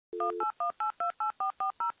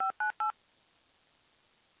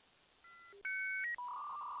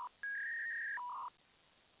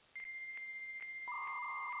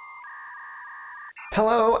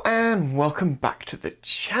Hello and welcome back to the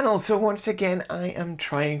channel. So once again I am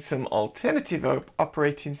trying some alternative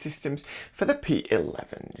operating systems for the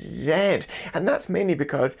P11Z, and that's mainly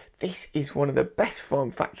because this is one of the best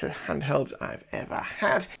form factor handhelds I've ever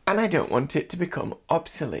had and I don't want it to become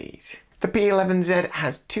obsolete. The P11Z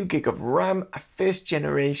has 2 GB of RAM, a first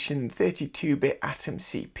generation 32-bit Atom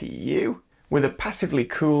CPU with a passively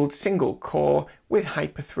cooled single core with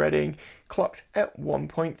hyperthreading clocked at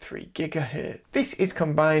 1.3 GHz. This is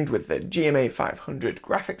combined with the GMA 500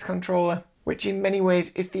 graphics controller, which in many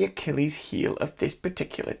ways is the Achilles heel of this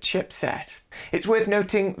particular chipset. It's worth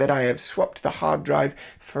noting that I have swapped the hard drive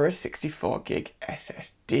for a 64GB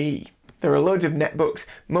SSD. There are loads of netbooks,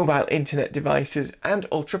 mobile internet devices and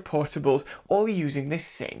ultra portables all using this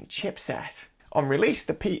same chipset. On release,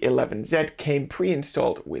 the P11Z came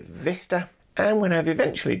pre-installed with Vista, and when I've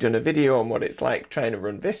eventually done a video on what it's like trying to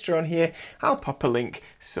run Vista on here, I'll pop a link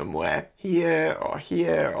somewhere here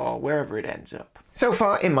or wherever it ends up. So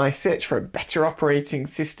far in my search for a better operating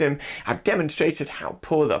system, I've demonstrated how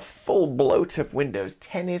poor the full bloat of Windows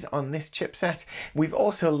 10 is on this chipset. We've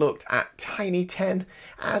also looked at Tiny 10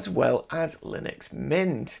 as well as Linux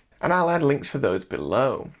Mint, and I'll add links for those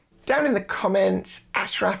below. Down in the comments,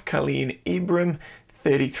 Ashraf Khalil Ibram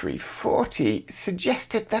 3340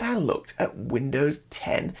 suggested that I looked at Windows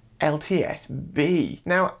 10 LTSB.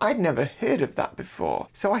 Now, I'd never heard of that before,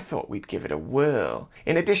 so I thought we'd give it a whirl.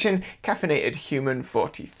 In addition, Caffeinated Human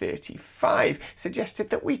 4035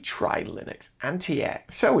 suggested that we try Linux AntiX,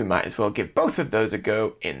 so we might as well give both of those a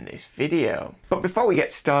go in this video. But before we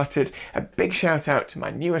get started, a big shout out to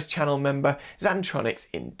my newest channel member, Xantronix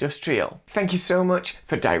Industrial. Thank you so much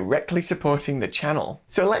for directly supporting the channel.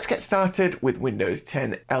 So let's get started with Windows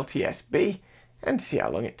 10 LTSB and see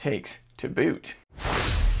how long it takes to boot.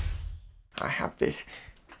 I have this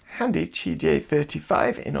handy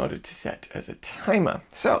TJ35 in order to set as a timer.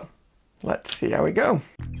 So let's see how we go.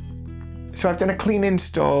 So I've done a clean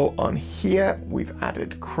install on here. We've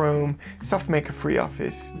added Chrome, SoftMaker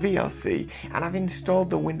FreeOffice, VLC, and I've installed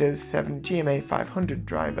the Windows 7 GMA 500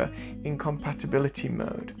 driver in compatibility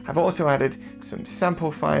mode. I've also added some sample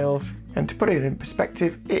files, and to put it in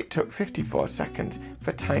perspective, it took 54 seconds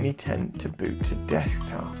for Tiny 10 to boot to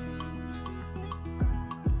desktop.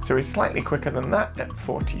 So it's slightly quicker than that at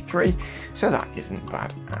 43, so that isn't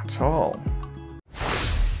bad at all.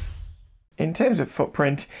 In terms of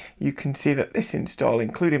footprint, you can see that this install,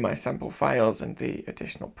 including my sample files and the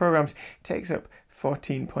additional programs, takes up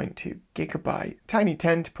 14.2 GB. Tiny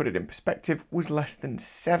 10, to put it in perspective, was less than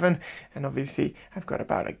 7, and obviously I've got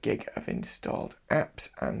about a gig of installed apps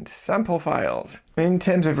and sample files. In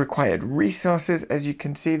terms of required resources, as you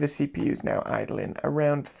can see, the CPU is now idling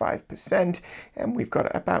around 5%, and we've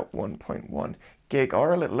got about 1.1 gig,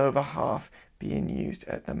 or a little over half, being used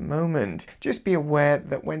at the moment. Just be aware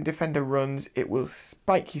that when Defender runs, it will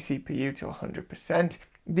spike your CPU to 100%.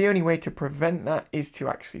 The only way to prevent that is to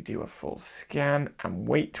actually do a full scan and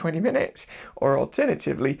wait 20 minutes, or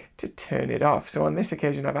alternatively to turn it off. So on this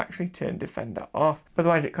occasion I've actually turned Defender off,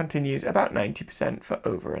 otherwise it continues about 90% for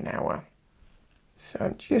over an hour. So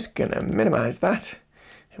I'm just going to minimize that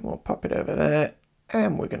and we'll pop it over there,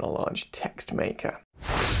 and we're going to launch TextMaker.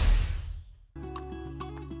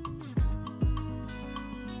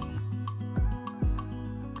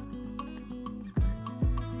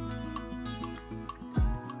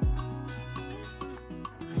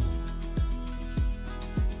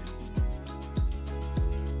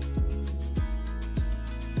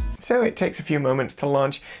 So it takes a few moments to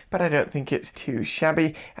launch, but I don't think it's too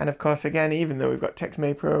shabby. And of course, again, even though we've got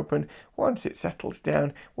TextMaker open, once it settles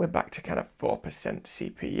down, we're back to kind of 4%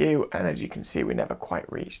 CPU. And as you can see, we never quite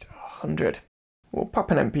reached 100. We'll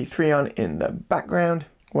pop an MP3 on in the background.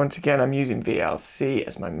 Once again, I'm using VLC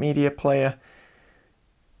as my media player.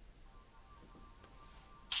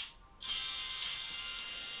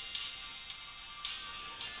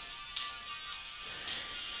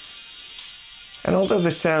 And although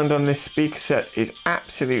the sound on this speaker set is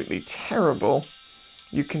absolutely terrible,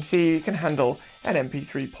 you can see you can handle an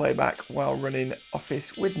MP3 playback while running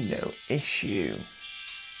Office with no issue.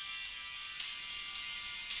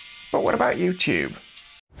 But what about YouTube?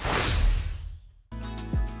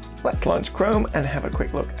 Let's launch Chrome and have a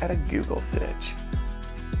quick look at a Google search.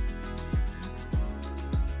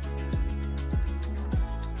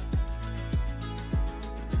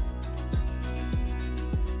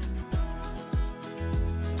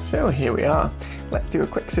 So here we are. Let's do a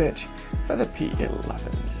quick search for the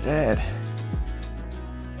P11Z.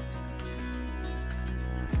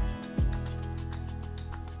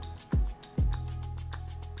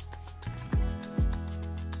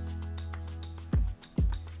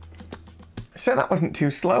 So that wasn't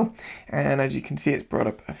too slow, and as you can see, it's brought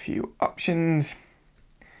up a few options.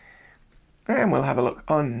 And we'll have a look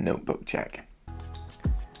on notebook check.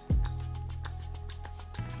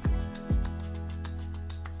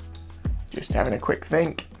 Just having a quick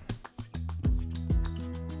think.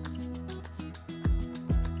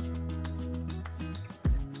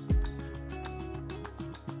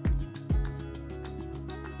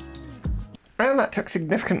 And that took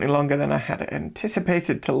significantly longer than I had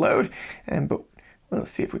anticipated to load, but we'll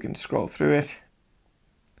see if we can scroll through it.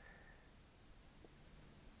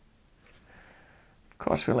 Of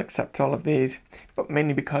course, we'll accept all of these, but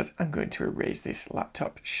mainly because I'm going to erase this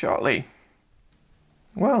laptop shortly.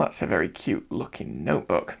 Well, that's a very cute looking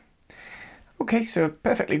notebook. Okay, so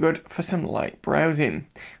perfectly good for some light browsing.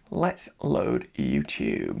 Let's load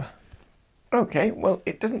YouTube. Okay, well,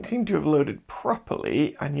 it doesn't seem to have loaded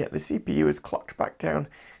properly, and yet the CPU is clocked back down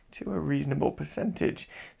to a reasonable percentage.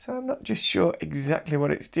 So I'm not just sure exactly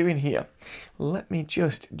what it's doing here. Let me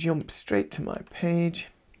just jump straight to my page.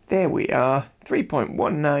 There we are,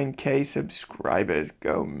 3.19k subscribers,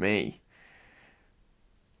 go me.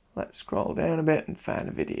 Let's scroll down a bit and find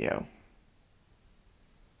a video.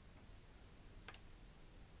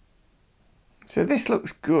 So this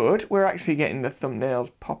looks good. We're actually getting the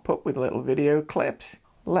thumbnails pop up with little video clips.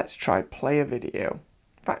 Let's try play a video.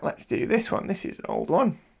 In fact, let's do this one. This is an old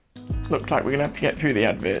one. Looks like we're gonna have to get through the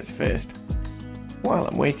adverts first. While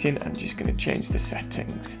I'm waiting, I'm just gonna change the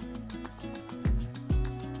settings.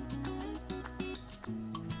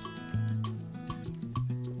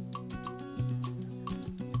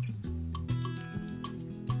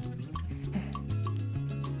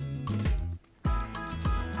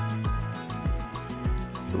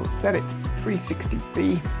 So we'll set it to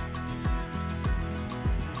 360p.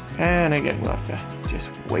 And again, we'll have to just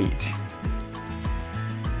wait.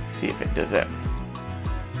 See if it does it.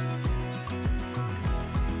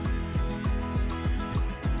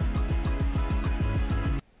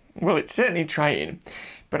 Well, it's certainly trying,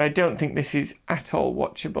 but I don't think this is at all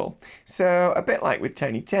watchable. So a bit like with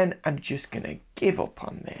Tiny 10, I'm just gonna give up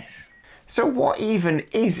on this. So what even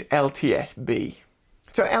is LTSB?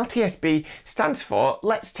 So LTSB stands for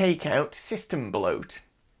Let's Take Out System Bloat.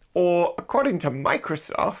 Or according to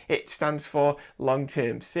Microsoft, it stands for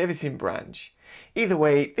Long-Term Servicing Branch. Either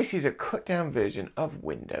way, this is a cut down version of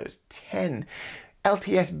Windows 10.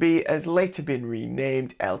 LTSB has later been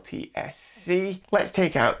renamed LTSC. Let's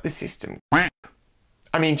take out the system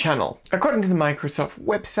channel. According to the Microsoft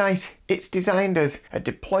website, it's designed as a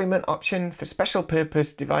deployment option for special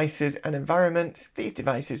purpose devices and environments. These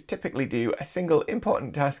devices typically do a single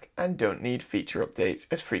important task and don't need feature updates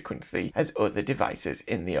as frequently as other devices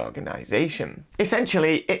in the organization.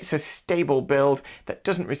 Essentially, it's a stable build that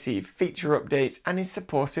doesn't receive feature updates and is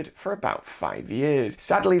supported for about 5 years.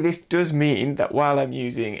 Sadly, this does mean that while I'm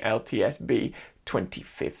using LTSB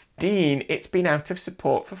 2015, it's been out of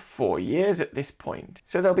support for 4 years at this point.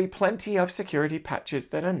 So there'll be plenty of security patches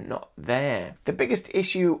that are not there. The biggest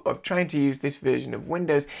issue of trying to use this version of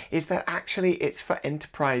Windows is that actually it's for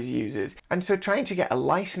enterprise users, and so trying to get a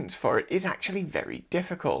license for it is actually very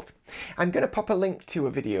difficult. I'm going to pop a link to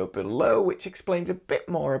a video below which explains a bit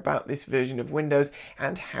more about this version of Windows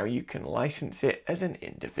and how you can license it as an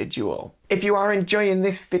individual. If you are enjoying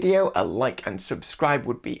this video, a like and subscribe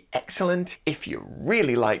would be excellent. If you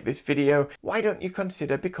really like this video, why don't you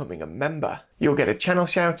consider becoming a member? You'll get a channel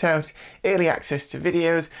shout out, early access to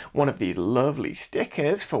videos, one of these lovely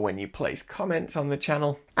stickers for when you place comments on the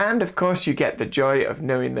channel, and of course you get the joy of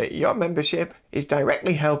knowing that your membership is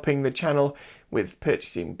directly helping the channel with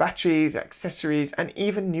purchasing batteries, accessories, and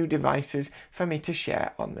even new devices for me to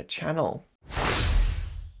share on the channel.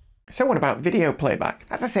 So what about video playback?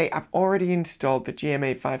 As I say, I've already installed the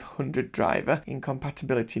GMA 500 driver in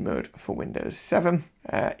compatibility mode for Windows 7.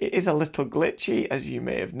 It is a little glitchy, as you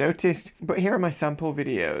may have noticed, but here are my sample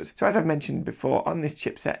videos. So as I've mentioned before, on this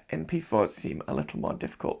chipset, MP4s seem a little more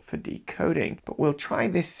difficult for decoding, but we'll try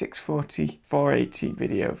this 640 480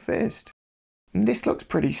 video first. And this looks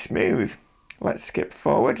pretty smooth. Let's skip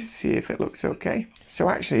forward to see if it looks okay. So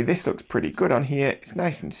actually, this looks pretty good on here. It's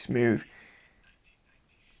nice and smooth.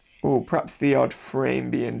 Oh, perhaps the odd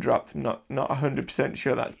frame being dropped. I'm not 100%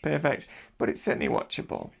 sure that's perfect, but it's certainly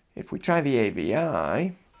watchable. If we try the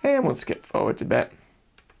AVI, and we'll skip forward a bit.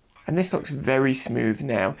 And this looks very smooth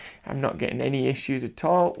now. I'm not getting any issues at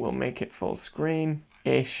all. We'll make it full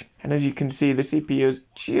screen-ish. And as you can see, the CPU is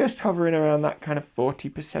just hovering around that kind of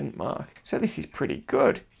 40% mark. So this is pretty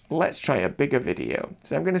good. Let's try a bigger video.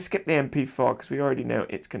 So I'm going to skip the MP4 because we already know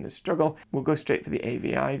it's going to struggle. We'll go straight for the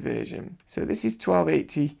AVI version. So this is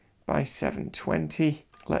 1280 by 720.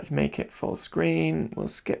 Let's make it full screen. We'll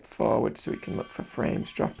skip forward so we can look for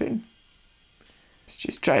frames dropping. Let's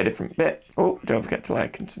just try a different bit. Oh, don't forget to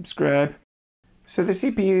like and subscribe. So the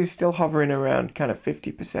CPU is still hovering around kind of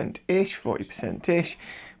 50%-ish, 40%-ish.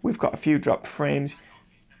 We've got a few dropped frames,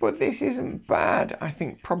 but this isn't bad. I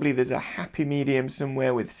think probably there's a happy medium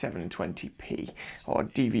somewhere with 720p or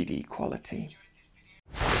DVD quality.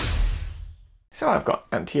 So I've got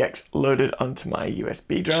AntiX loaded onto my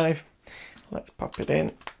USB drive. Let's pop it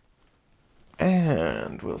in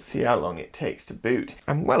and we'll see how long it takes to boot.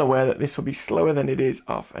 I'm well aware that this will be slower than it is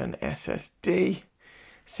off an SSD,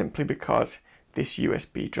 simply because this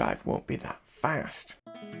USB drive won't be that fast.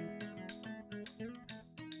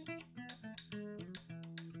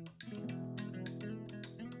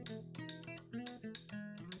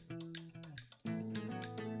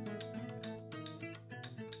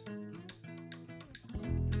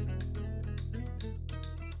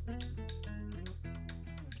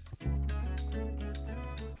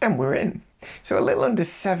 And we're in. So a little under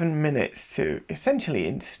 7 minutes to essentially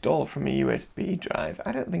install from a USB drive,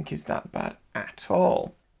 I don't think is that bad at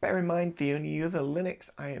all. Bear in mind, the only other Linux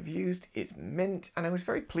I have used is Mint, and I was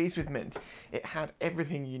very pleased with Mint. It had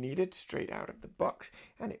everything you needed straight out of the box,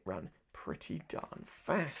 and it ran pretty darn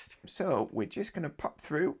fast. So we're just going to pop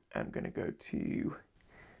through. I'm going to go to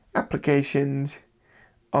Applications,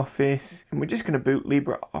 Office, and we're just going to boot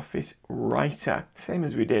LibreOffice Writer, same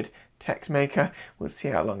as we did Text Maker. We'll see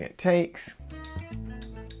how long it takes.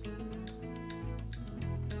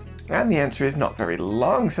 And the answer is not very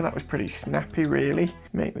long, so that was pretty snappy really.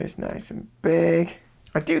 Make this nice and big.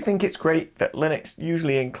 I do think it's great that Linux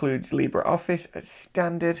usually includes LibreOffice as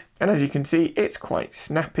standard, and as you can see, it's quite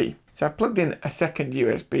snappy. So I've plugged in a second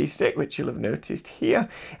USB stick, which you'll have noticed here,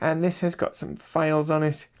 and this has got some files on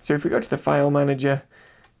it. So if we go to the file manager,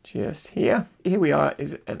 just here we are,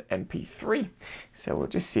 is an MP3. So we'll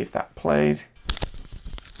just see if that plays.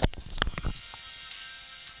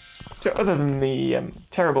 So other than the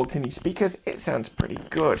terrible tinny speakers, it sounds pretty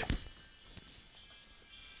good.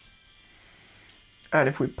 And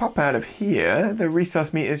if we pop out of here, the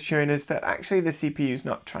resource meter is showing us that actually the CPU is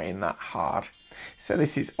not trying that hard. So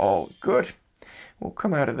this is all good. We'll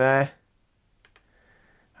come out of there.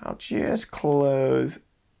 I'll just close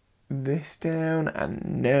this down,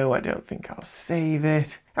 and no, I don't think I'll save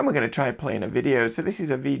it. And we're going to try playing a video. So this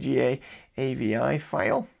is a VGA AVI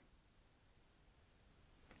file,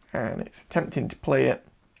 and it's attempting to play it,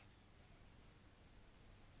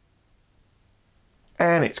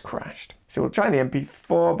 and it's crashed. So we'll try the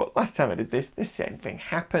MP4, but last time I did this, the same thing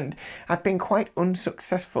happened. I've been quite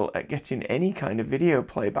unsuccessful at getting any kind of video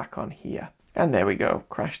playback on here. And there we go,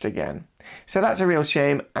 crashed again. So that's a real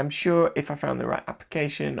shame. I'm sure if I found the right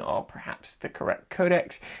application or perhaps the correct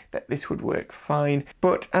codecs, that this would work fine.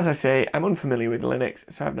 But as I say, I'm unfamiliar with Linux,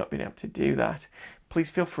 so I've not been able to do that. Please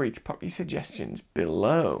feel free to pop your suggestions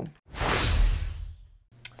below.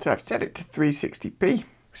 So I've set it to 360p.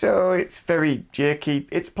 So it's very jerky.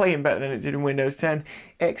 It's playing better than it did in Windows 10,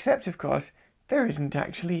 except of course, there isn't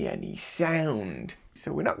actually any sound.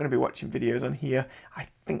 So we're not going to be watching videos on here. I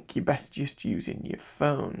think you're best just using your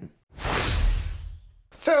phone.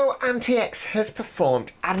 So AntiX has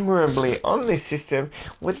performed admirably on this system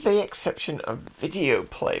with the exception of video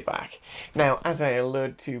playback. Now, as I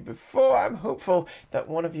alluded to before, I'm hopeful that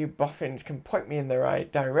one of you boffins can point me in the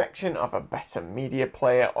right direction of a better media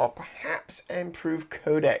player or perhaps improved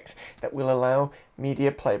codecs that will allow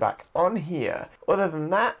media playback on here. Other than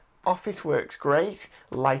that, Office works great,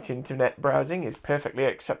 light internet browsing is perfectly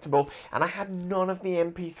acceptable, and I had none of the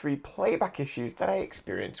MP3 playback issues that I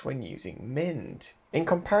experienced when using Mint. In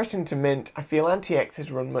comparison to Mint, I feel AntiX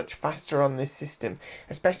has run much faster on this system,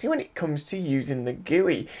 especially when it comes to using the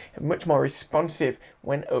GUI, and much more responsive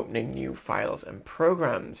when opening new files and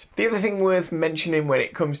programs. The other thing worth mentioning when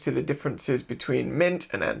it comes to the differences between Mint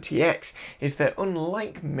and AntiX is that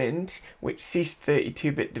unlike Mint, which ceased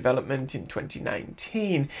 32-bit development in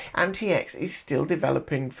 2019, AntiX is still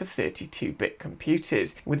developing for 32-bit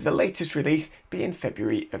computers, with the latest release being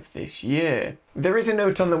February of this year. There is a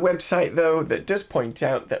note on the website though that does point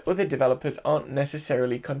out that other developers aren't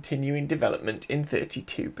necessarily continuing development in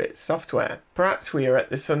 32-bit software. Perhaps we are at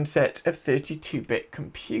the sunset of 32-bit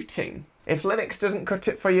computing. If Linux doesn't cut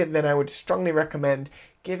it for you, then I would strongly recommend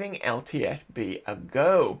giving LTSB a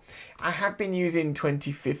go. I have been using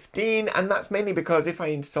 2015, and that's mainly because if I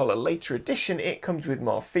install a later edition, it comes with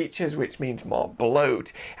more features, which means more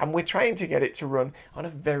bloat, and we're trying to get it to run on a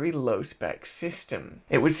very low spec system.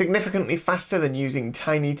 It was significantly faster than using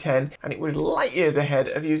Tiny 10, and it was light years ahead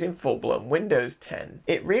of using full-blown Windows 10.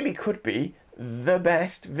 It really could be the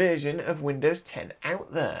best version of Windows 10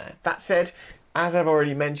 out there. That said, As I've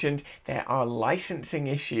already mentioned, there are licensing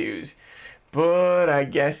issues. But I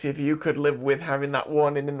guess if you could live with having that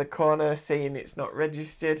warning in the corner saying it's not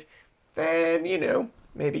registered, then, you know,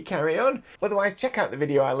 maybe carry on. Otherwise, check out the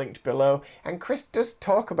video I linked below, and Chris does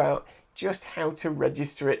talk about just how to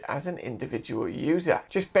register it as an individual user.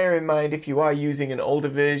 Just bear in mind, if you are using an older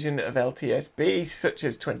version of LTSB, such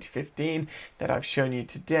as 2015 that I've shown you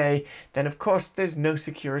today, then of course there's no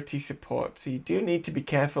security support, so you do need to be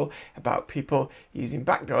careful about people using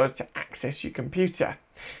backdoors to access your computer.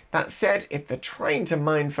 That said, if they're trying to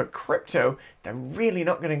mine for crypto, they're really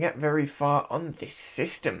not going to get very far on this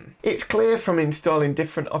system. It's clear from installing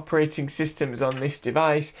different operating systems on this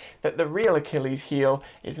device that the real Achilles heel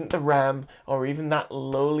isn't the RAM or even that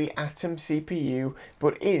lowly Atom CPU,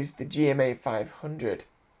 but is the GMA 500.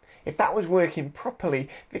 If that was working properly,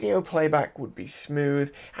 video playback would be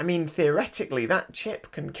smooth. I mean, theoretically, that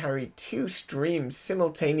chip can carry 2 streams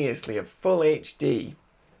simultaneously of full HD.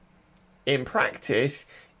 In practice,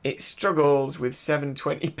 it struggles with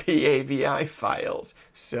 720p AVI files,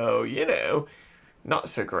 so, you know, not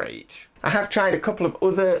so great. I have tried a couple of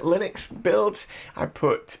other Linux builds. I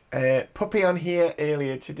put Puppy on here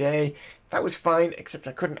earlier today. That was fine, except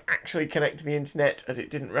I couldn't actually connect to the internet as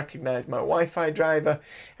it didn't recognize my Wi-Fi driver.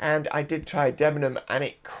 And I did try Debian and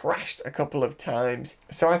it crashed a couple of times.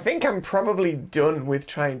 So I think I'm probably done with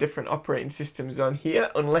trying different operating systems on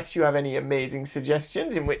here, unless you have any amazing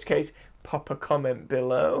suggestions, in which case pop a comment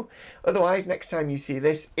below. Otherwise, next time you see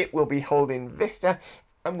this, it will be holding Vista,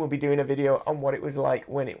 and we'll be doing a video on what it was like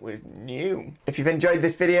when it was new. If you've enjoyed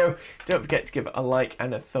this video, don't forget to give it a like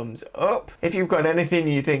and a thumbs up. If you've got anything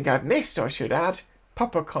you think I've missed or should add,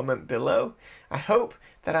 pop a comment below. I hope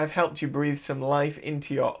that I've helped you breathe some life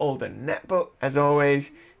into your older netbook. As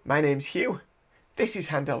always, my name's Hugh. This is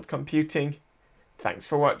Handheld Computing. Thanks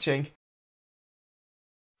for watching.